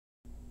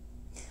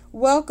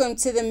Welcome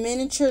to the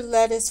Miniature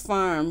Lettuce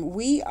Farm.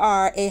 We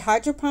are a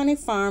hydroponic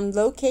farm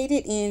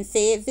located in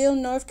Fayetteville,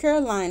 North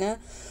Carolina.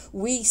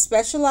 We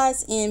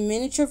specialize in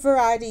miniature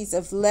varieties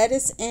of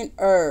lettuce and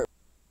herbs.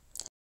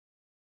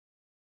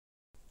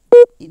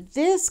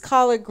 This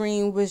collard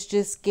green was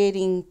just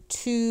getting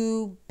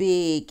too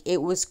big.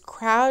 It was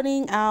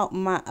crowding out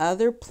my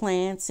other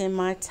plants in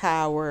my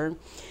tower,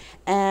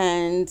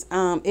 and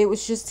it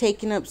was just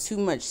taking up too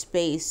much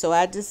space. So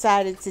I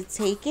decided to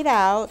take it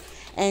out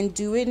and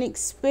do an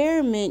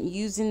experiment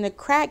using the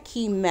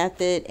Kratky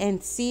method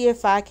and see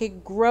if I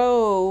could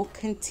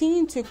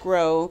continue to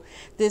grow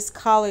this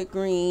collard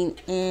green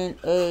in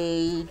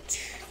a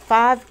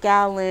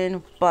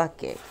 5-gallon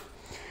bucket.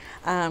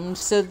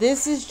 So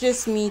this is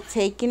just me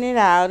taking it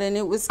out, and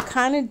it was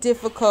kind of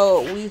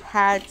difficult. We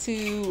had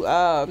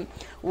to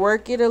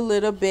work it a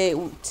little bit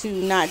to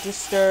not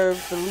disturb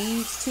the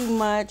leaves too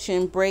much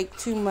and break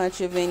too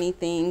much of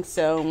anything.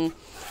 So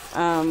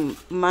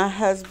my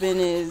husband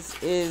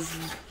is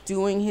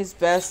doing his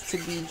best to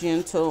be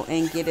gentle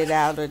and get it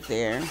out of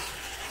there.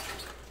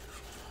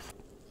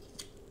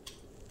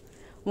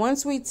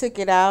 Once we took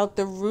it out,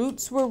 the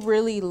roots were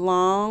really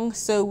long,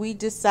 so we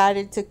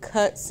decided to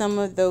cut some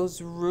of those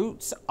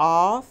roots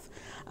off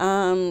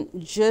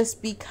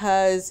just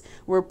because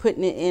we're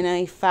putting it in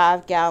a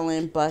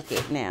 5-gallon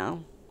bucket now.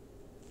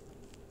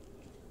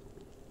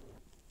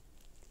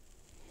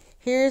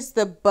 Here's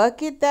the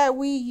bucket that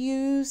we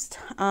used.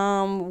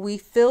 We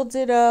filled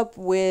it up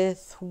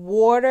with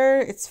water.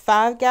 It's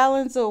 5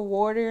 gallons of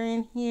water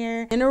in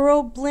here.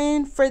 Mineral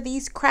blend for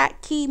these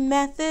Kratky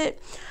method.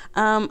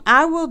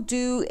 I will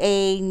do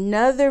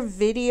another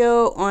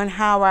video on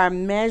how I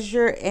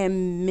measure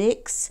and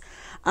mix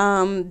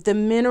the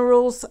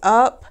minerals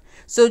up.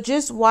 So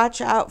just watch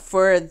out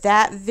for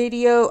that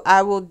video.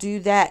 I will do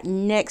that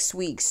next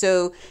week.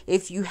 So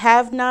if you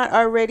have not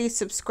already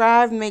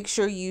subscribed, make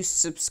sure you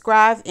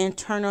subscribe and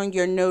turn on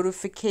your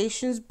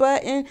notifications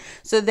button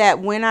so that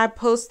when I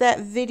post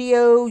that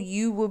video,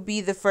 you will be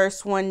the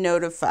first one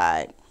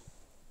notified.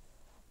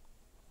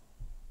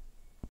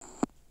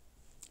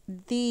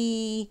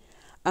 The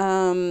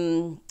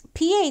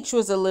pH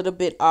was a little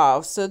bit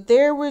off, so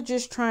there we're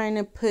just trying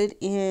to put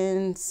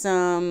in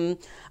some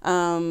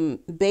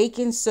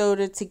baking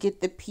soda to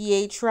get the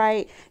pH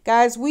right.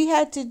 Guys, we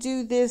had to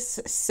do this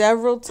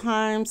several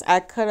times. I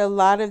cut a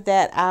lot of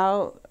that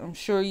out. I'm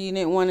sure you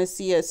didn't want to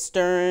see us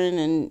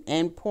stirring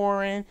and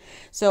pouring,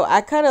 so I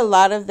cut a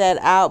lot of that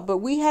out, but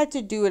we had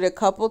to do it a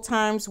couple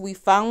times. We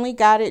finally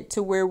got it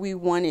to where we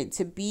want it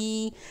to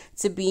be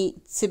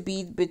between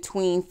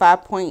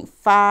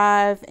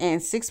 5.5 and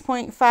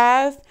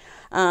 6.5.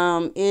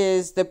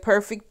 Is the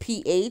perfect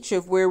pH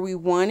of where we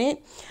want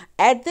it.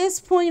 At this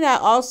point, I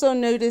also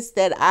noticed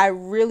that I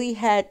really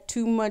had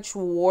too much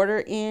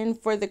water in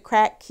for the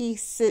Kratky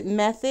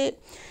method.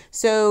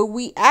 So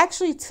we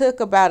actually took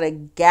about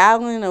 1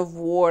 gallon of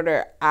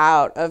water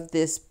out of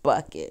this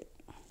bucket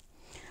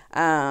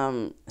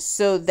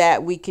so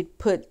that we could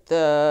put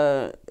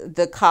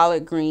the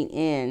collard green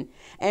in.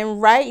 And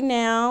right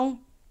now,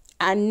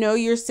 I know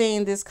you're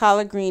saying this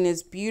collard green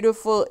is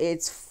beautiful,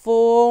 it's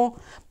full,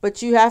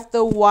 but you have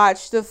to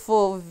watch the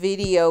full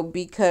video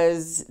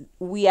because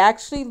we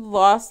actually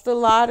lost a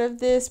lot of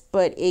this,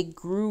 but it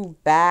grew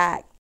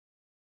back.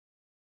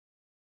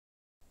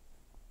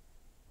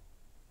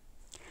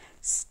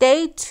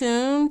 Stay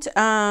tuned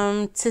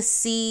to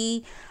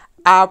see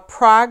our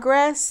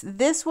progress.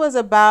 This was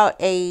about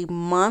a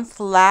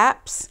month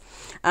lapse.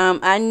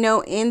 I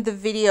know in the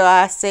video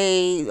I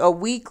say a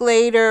week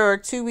later or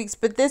 2 weeks,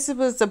 but this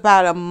was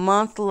about a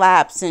month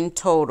lapse in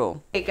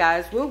total. Hey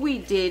guys, what we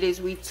did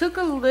is we took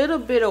a little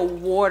bit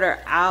of water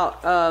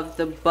out of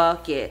the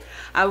bucket.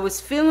 I was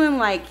feeling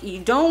like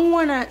you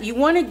want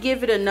to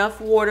give it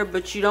enough water,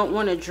 but you don't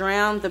want to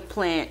drown the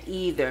plant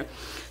either.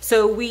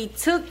 So we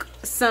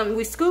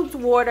scooped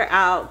water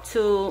out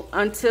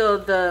until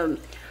the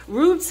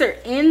roots are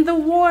in the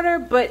water,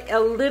 but a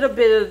little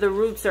bit of the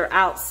roots are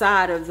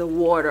outside of the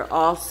water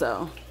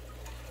also.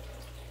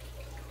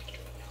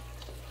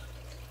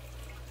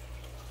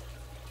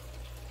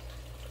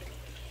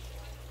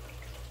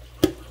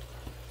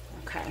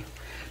 Okay,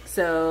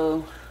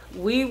 so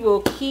we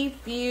will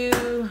keep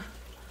you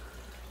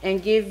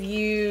and give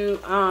you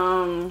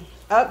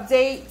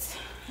updates,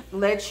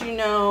 let you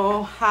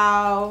know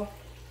how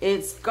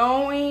it's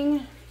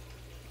going,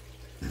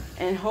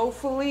 and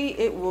hopefully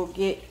it will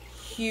get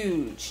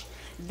huge.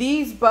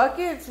 These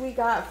buckets we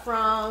got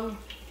from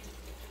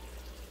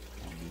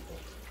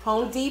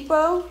Home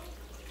Depot,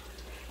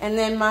 and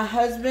then my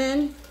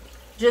husband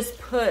just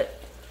put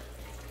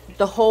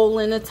the hole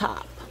in the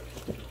top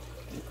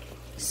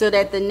so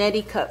that the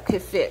neti cup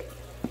could fit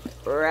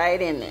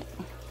right in it.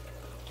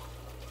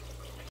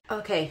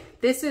 Okay,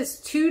 this is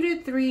 2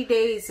 to 3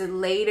 days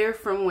later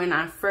from when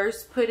I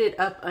first put it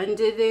up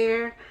under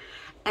there,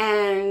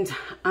 and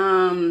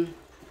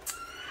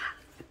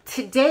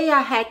today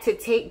I had to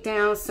take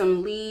down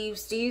some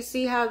leaves. Do you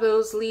see how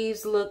those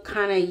leaves look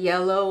kind of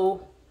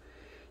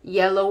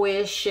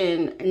yellowish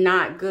and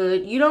not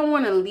good? You don't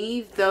want to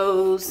leave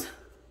those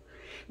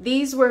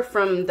These were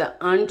from the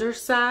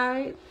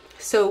underside.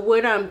 So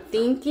what I'm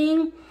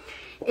thinking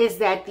is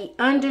that the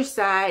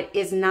underside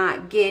is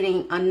not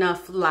getting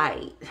enough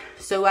light.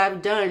 So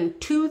I've done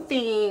two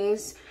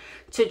things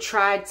to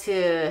try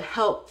to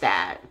help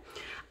that.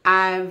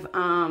 I've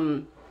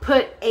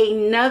put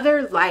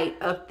another light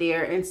up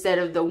there instead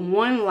of the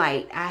one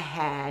light I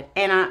had.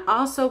 And I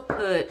also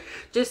put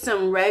just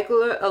some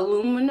regular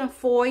aluminum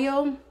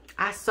foil.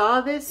 I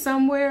saw this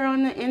somewhere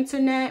on the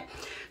internet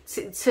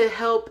to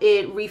help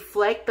it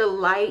reflect the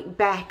light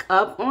back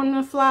up on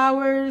the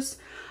flowers.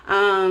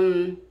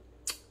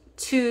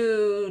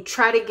 To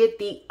try to get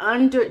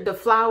the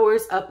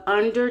flowers up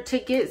under to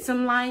get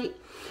some light.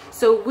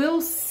 So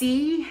we'll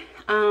see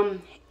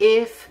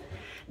if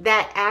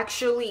that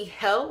actually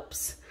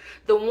helps.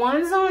 The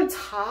ones on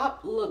top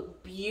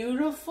look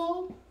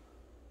beautiful.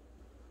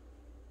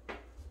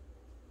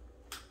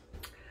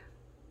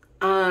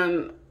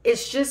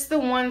 It's just the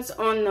ones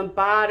on the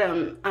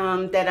bottom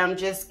that I'm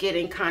just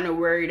getting kind of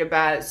worried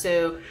about.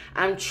 So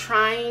I'm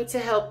trying to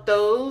help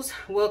those.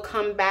 We'll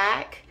come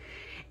back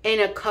in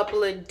a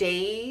couple of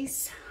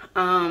days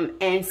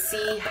and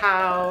see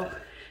how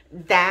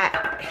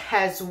that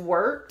has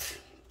worked.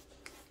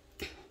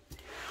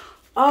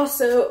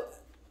 Also,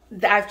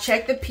 I've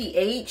checked the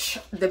pH.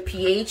 The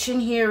pH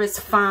in here is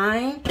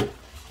fine.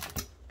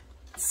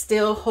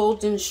 Still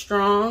holding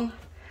strong.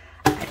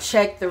 I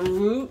checked the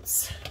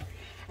roots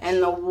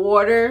and the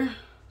water.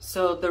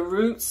 So the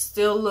roots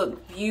still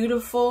look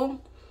beautiful.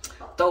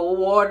 The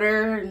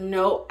water,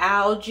 no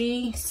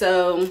algae.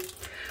 So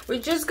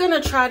we're just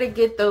gonna try to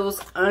get those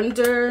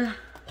under.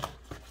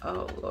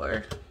 Oh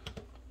Lord.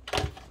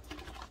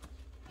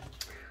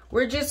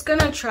 We're just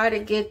gonna try to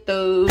get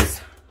those,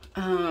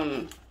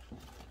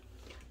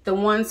 the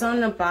ones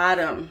on the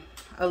bottom,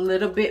 a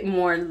little bit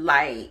more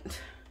light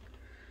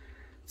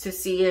to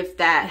see if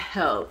that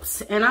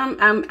helps. And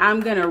I'm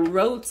gonna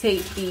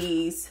rotate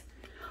these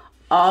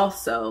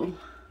also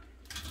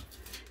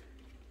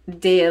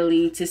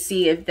daily to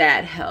see if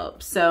that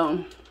helps.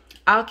 So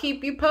I'll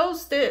keep you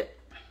posted.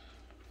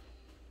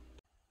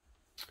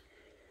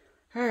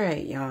 All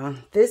right, y'all,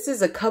 this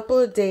is a couple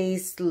of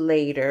days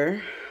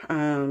later,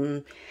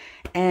 and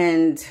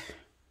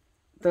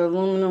the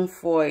aluminum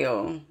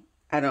foil,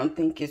 I don't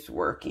think it's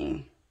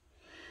working.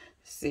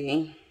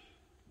 See?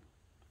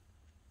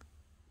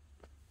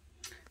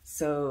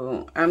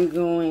 So I'm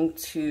going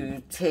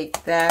to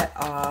take that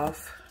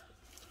off.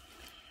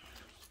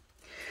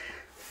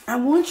 I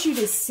want you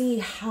to see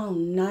how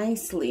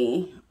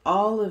nicely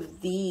all of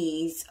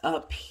these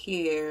up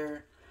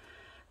here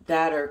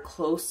that are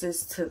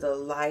closest to the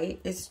light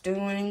is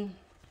doing.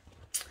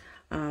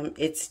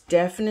 It's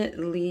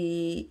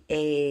definitely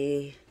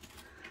a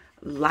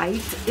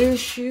light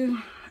issue.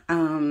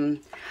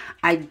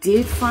 I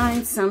did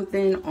find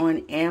something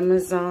on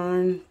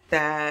Amazon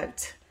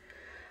that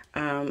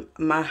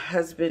my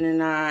husband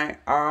and I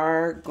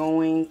are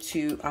going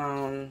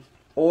to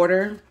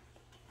order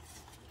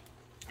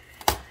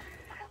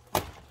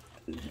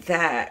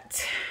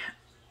that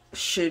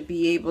should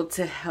be able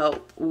to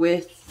help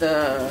with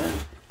the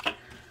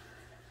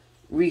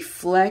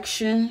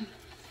reflection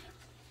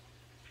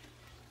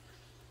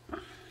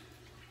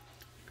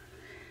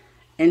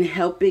and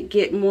help it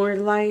get more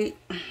light.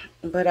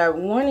 But I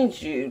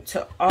wanted you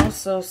to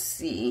also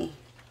see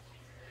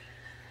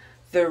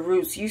the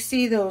roots. You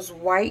see those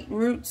white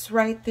roots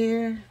right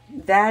there?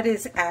 That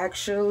is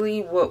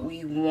actually what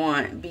we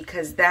want,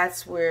 because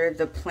that's where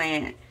the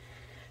plant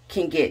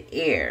can get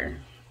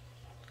air.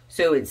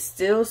 So it's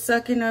still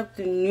sucking up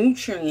the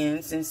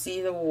nutrients, and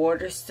see the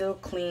water's still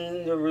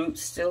clean, the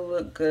roots still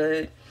look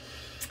good.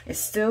 It's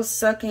still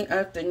sucking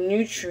up the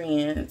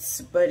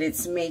nutrients, but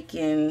it's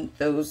making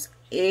those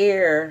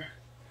air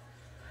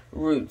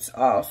roots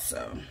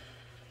also.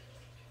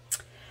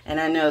 And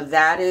I know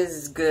that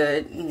is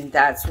good, and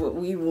that's what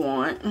we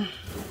want.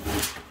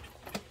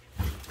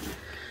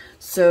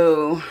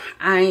 So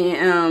I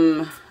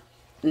am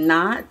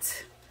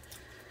not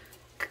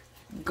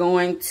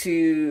going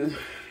to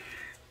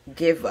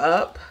give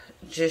up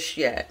just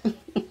yet.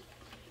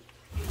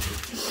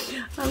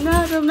 I'm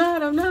not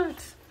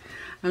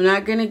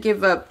gonna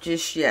give up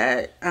just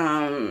yet.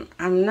 I'm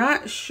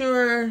not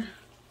sure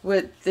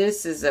what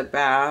this is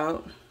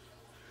about.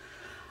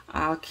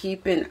 I'll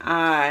keep an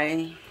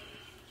eye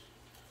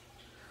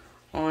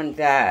on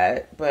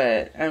that,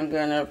 but I'm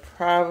gonna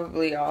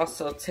probably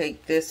also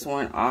take this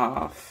one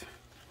off.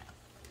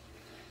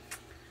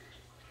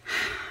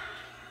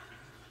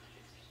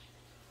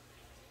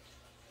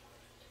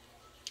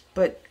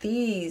 But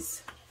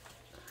these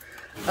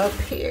up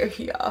here,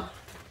 y'all,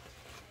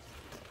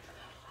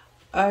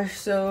 are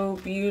so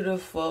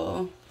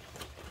beautiful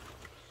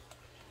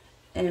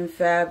and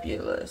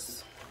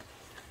fabulous.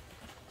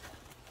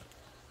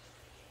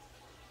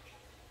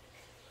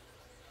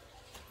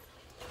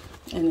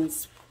 And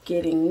it's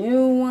getting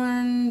new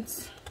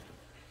ones.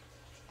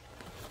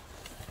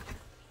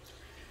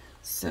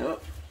 So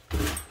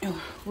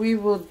we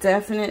will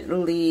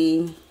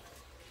definitely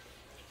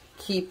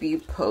keep you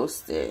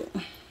posted.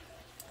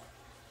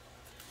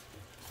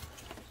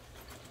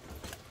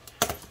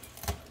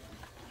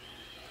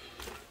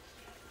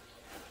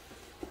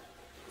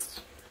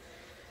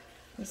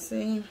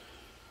 See?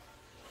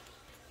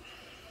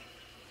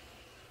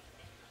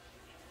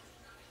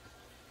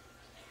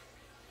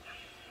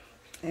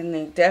 And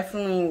they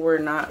definitely were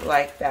not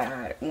like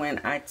that when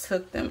I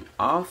took them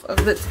off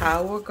of the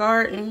tower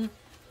garden.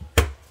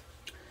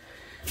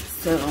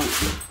 So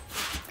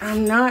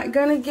I'm not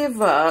gonna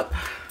give up,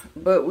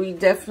 but we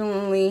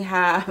definitely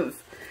have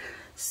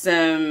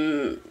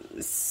some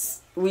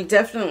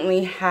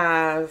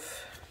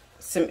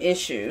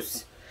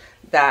issues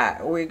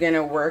that we're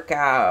gonna work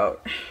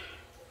out,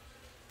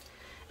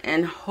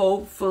 and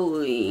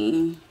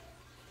hopefully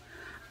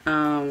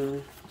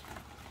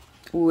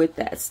with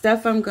that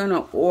stuff I'm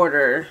gonna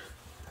order,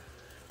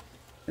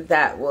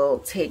 that will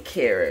take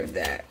care of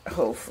that,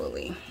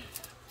 hopefully.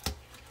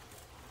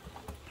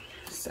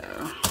 So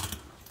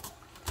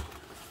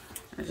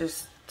I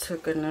just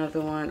took another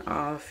one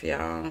off,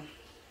 y'all.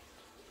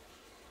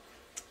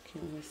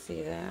 Can you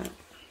see that?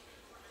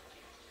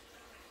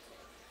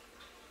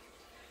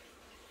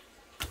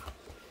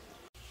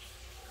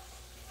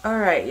 All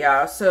right,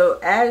 y'all, so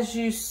as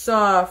you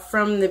saw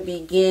from the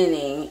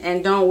beginning,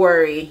 and don't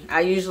worry, I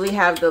usually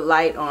have the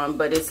light on,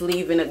 but it's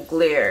leaving a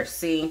glare,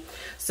 see?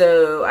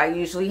 So I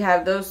usually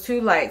have those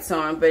two lights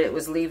on, but it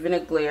was leaving a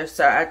glare,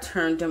 so I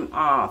turned them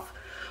off.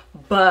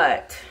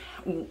 But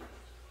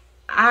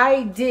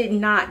I did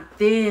not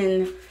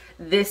thin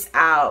this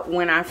out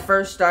when I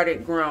first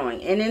started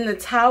growing. And in the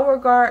tower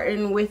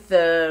garden with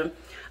the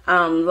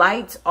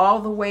lights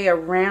all the way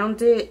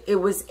around it, it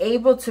was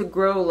able to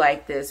grow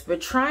like this. But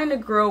trying to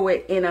grow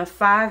it in a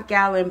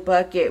 5-gallon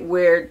bucket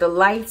where the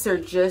lights are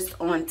just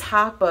on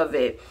top of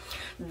it,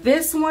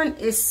 this one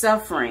is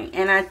suffering,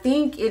 and I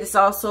think it's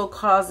also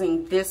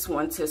causing this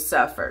one to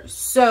suffer.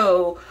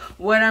 So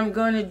what I'm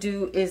going to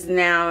do is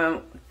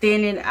now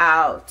thin it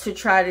out to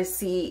try to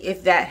see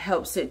if that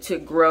helps it to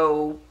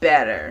grow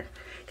better.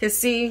 Cause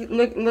see,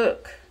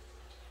 look.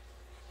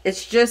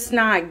 It's just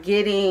not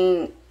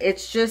getting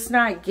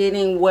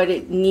what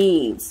it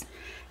needs.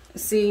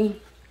 See?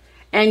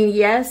 And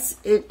yes,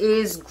 it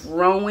is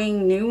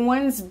growing new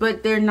ones,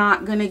 but they're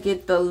not going to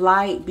get the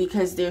light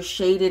because they're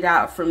shaded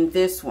out from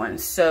this one.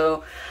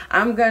 So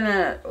I'm going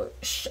to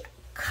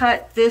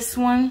cut this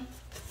one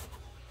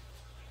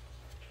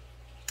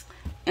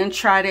and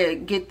try to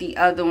get the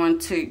other one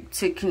to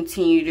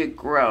continue to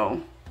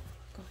grow.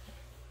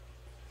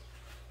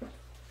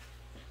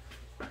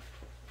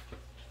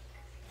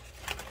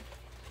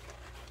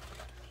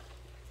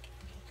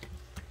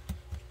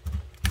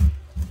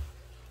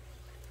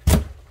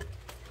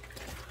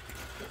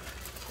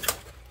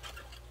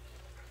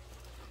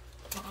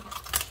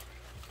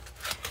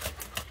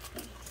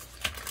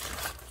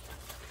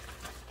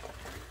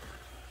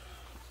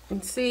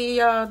 And see,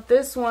 y'all,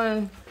 this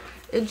one,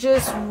 it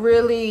just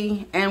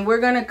really, and we're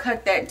going to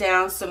cut that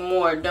down some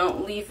more.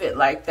 Don't leave it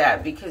like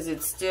that because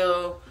it's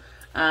still,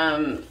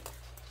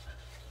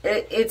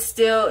 it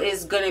still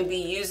is going to be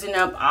using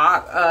up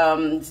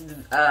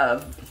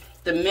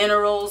the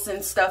minerals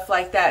and stuff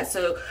like that.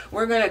 So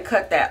we're going to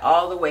cut that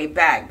all the way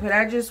back. But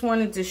I just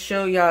wanted to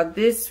show y'all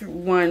this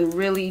one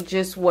really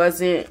just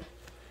wasn't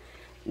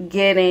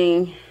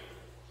getting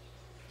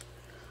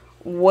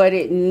what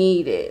it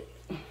needed.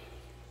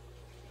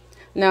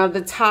 Now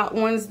the top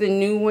ones, the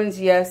new ones,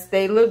 yes,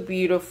 they look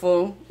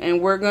beautiful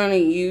and we're going to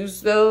use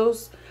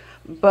those,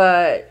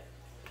 but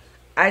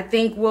I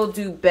think we'll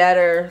do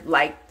better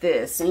like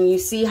this. And you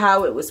see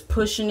how it was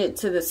pushing it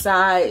to the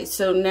side.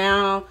 So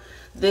now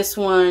this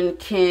one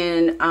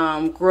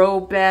can grow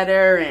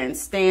better and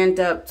stand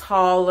up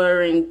taller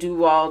and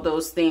do all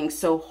those things.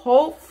 So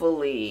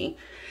hopefully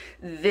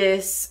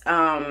this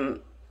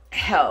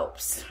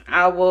helps.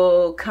 I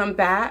will come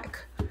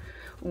back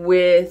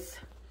with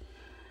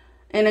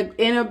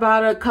in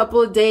about a couple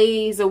of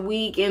days, a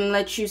week, and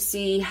let you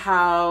see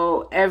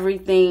how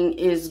everything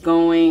is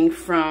going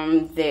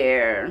from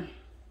there.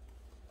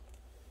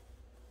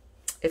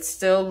 It's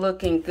still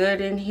looking good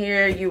in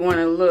here. You want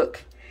to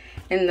look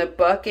in the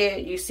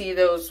bucket. You see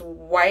those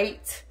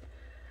white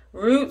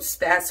roots?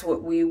 That's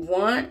what we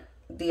want.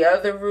 The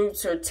other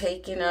roots are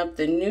taking up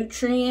the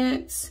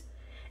nutrients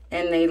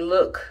and they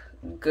look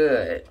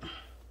good.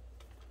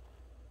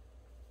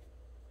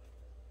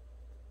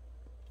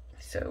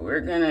 So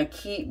we're going to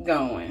keep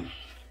going.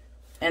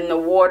 And the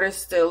water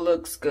still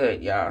looks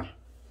good, y'all.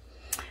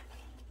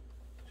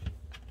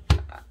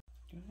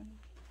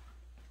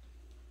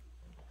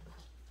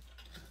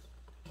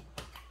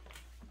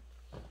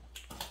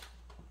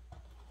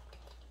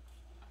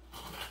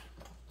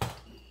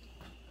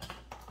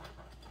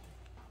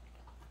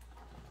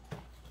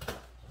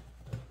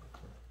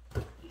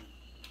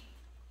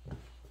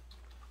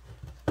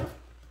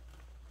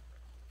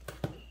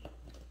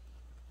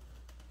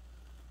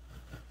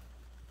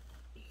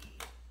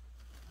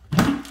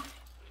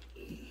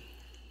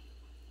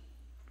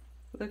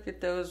 Look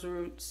at those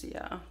roots,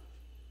 y'all.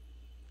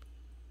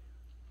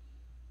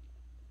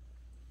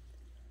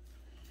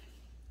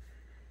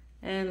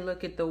 And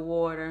look at the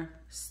water.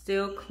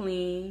 Still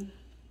clean.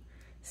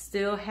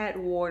 Still had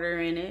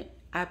water in it.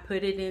 I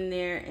put it in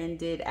there and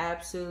did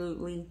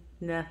absolutely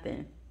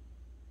nothing.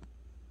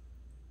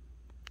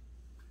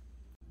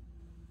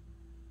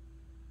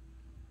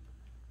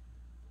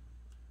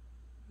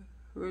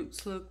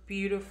 Roots look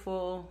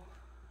beautiful.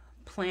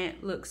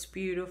 Plant looks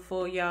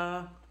beautiful,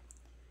 y'all.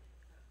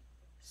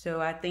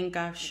 So I think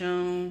I've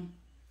shown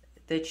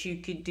that you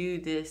could do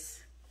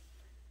this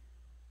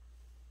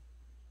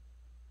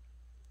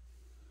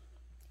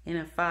in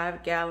a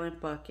 5-gallon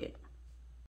bucket.